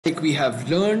Like we have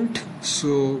learned,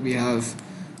 so we have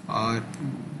our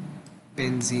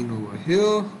benzene over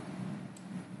here,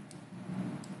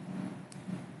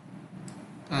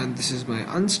 and this is my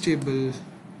unstable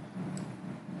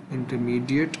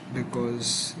intermediate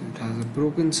because it has a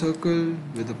broken circle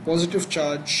with a positive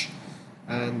charge,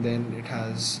 and then it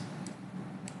has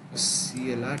a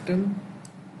Cl atom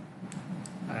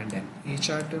and an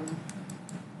H atom.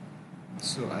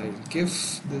 So I'll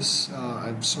give this,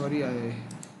 I'm sorry,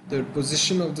 the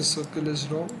position of the circle is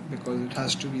wrong because it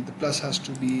has to be, the plus has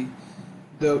to be,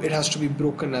 it has to be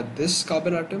broken at this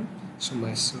carbon atom. So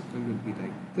my circle will be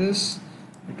like this.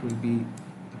 It will be,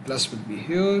 the plus will be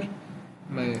here.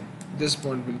 This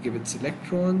bond will give its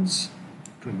electrons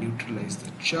to neutralize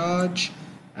the charge,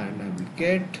 and I will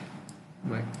get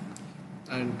my,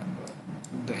 and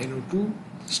the NO2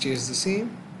 stays the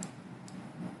same,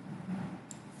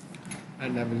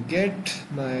 and I will get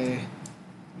my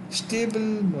stable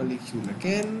molecule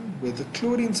again with the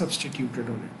chlorine substituted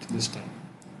on it this time.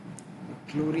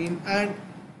 Chlorine and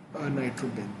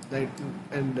nitrogen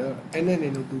and an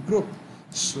NO2 group.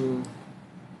 So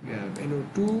we have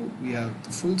NO2, we have the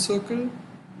full circle,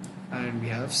 and we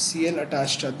have Cl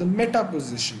attached at the meta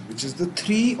position, which is the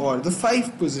 3 or the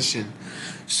 5 position.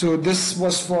 So this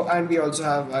was for, and we also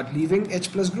have our leaving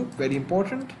H plus group, very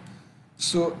important.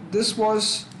 So this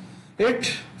was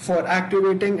it for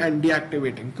activating and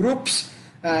deactivating groups,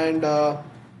 and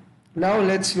now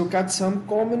let's look at some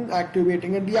common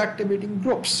activating and deactivating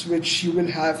groups which you will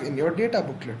have in your data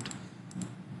booklet.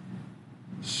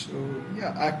 So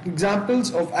yeah,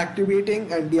 examples of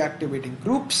activating and deactivating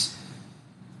groups.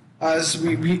 As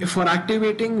we for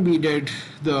activating we did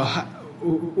the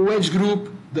OH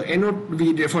group, the NO,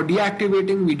 we did for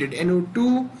deactivating we did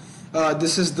NO2.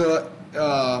 This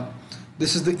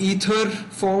is the ether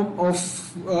form of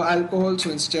alcohol. So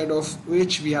instead of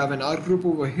which we have an R group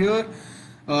over here.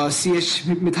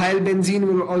 Methyl benzene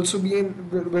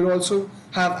will also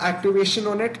have activation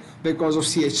on it because of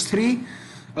CH3.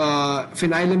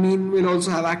 Phenylamine will also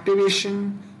have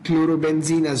activation,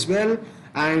 chlorobenzene as well,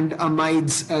 and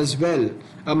amides as well.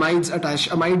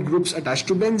 Amide groups attached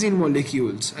to benzene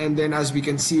molecules. And then as we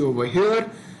can see over here,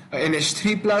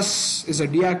 NH3 plus is a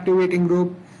deactivating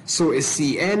group, so is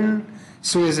CN,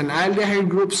 so is an aldehyde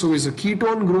group, so is a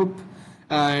ketone group,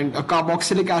 and a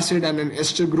carboxylic acid and an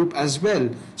ester group as well.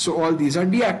 So all these are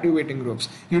deactivating groups.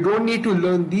 You don't need to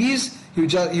learn these. You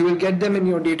will get them in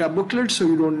your data booklet, so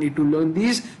you don't need to learn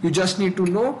these. You just need to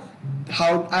know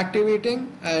how activating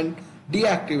and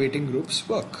deactivating groups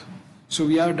work. So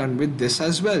we are done with this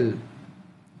as well.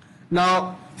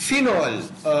 Now phenol.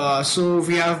 So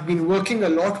we have been working a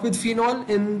lot with phenol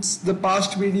in the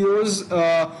past videos,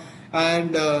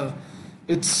 and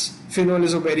phenol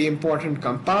is a very important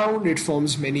compound. It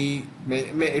forms many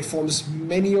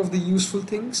of the useful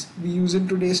things we use in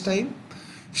today's time.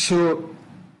 So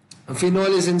phenol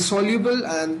is insoluble,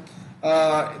 and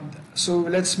so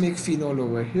let's make phenol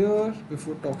over here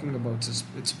before talking about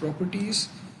its properties.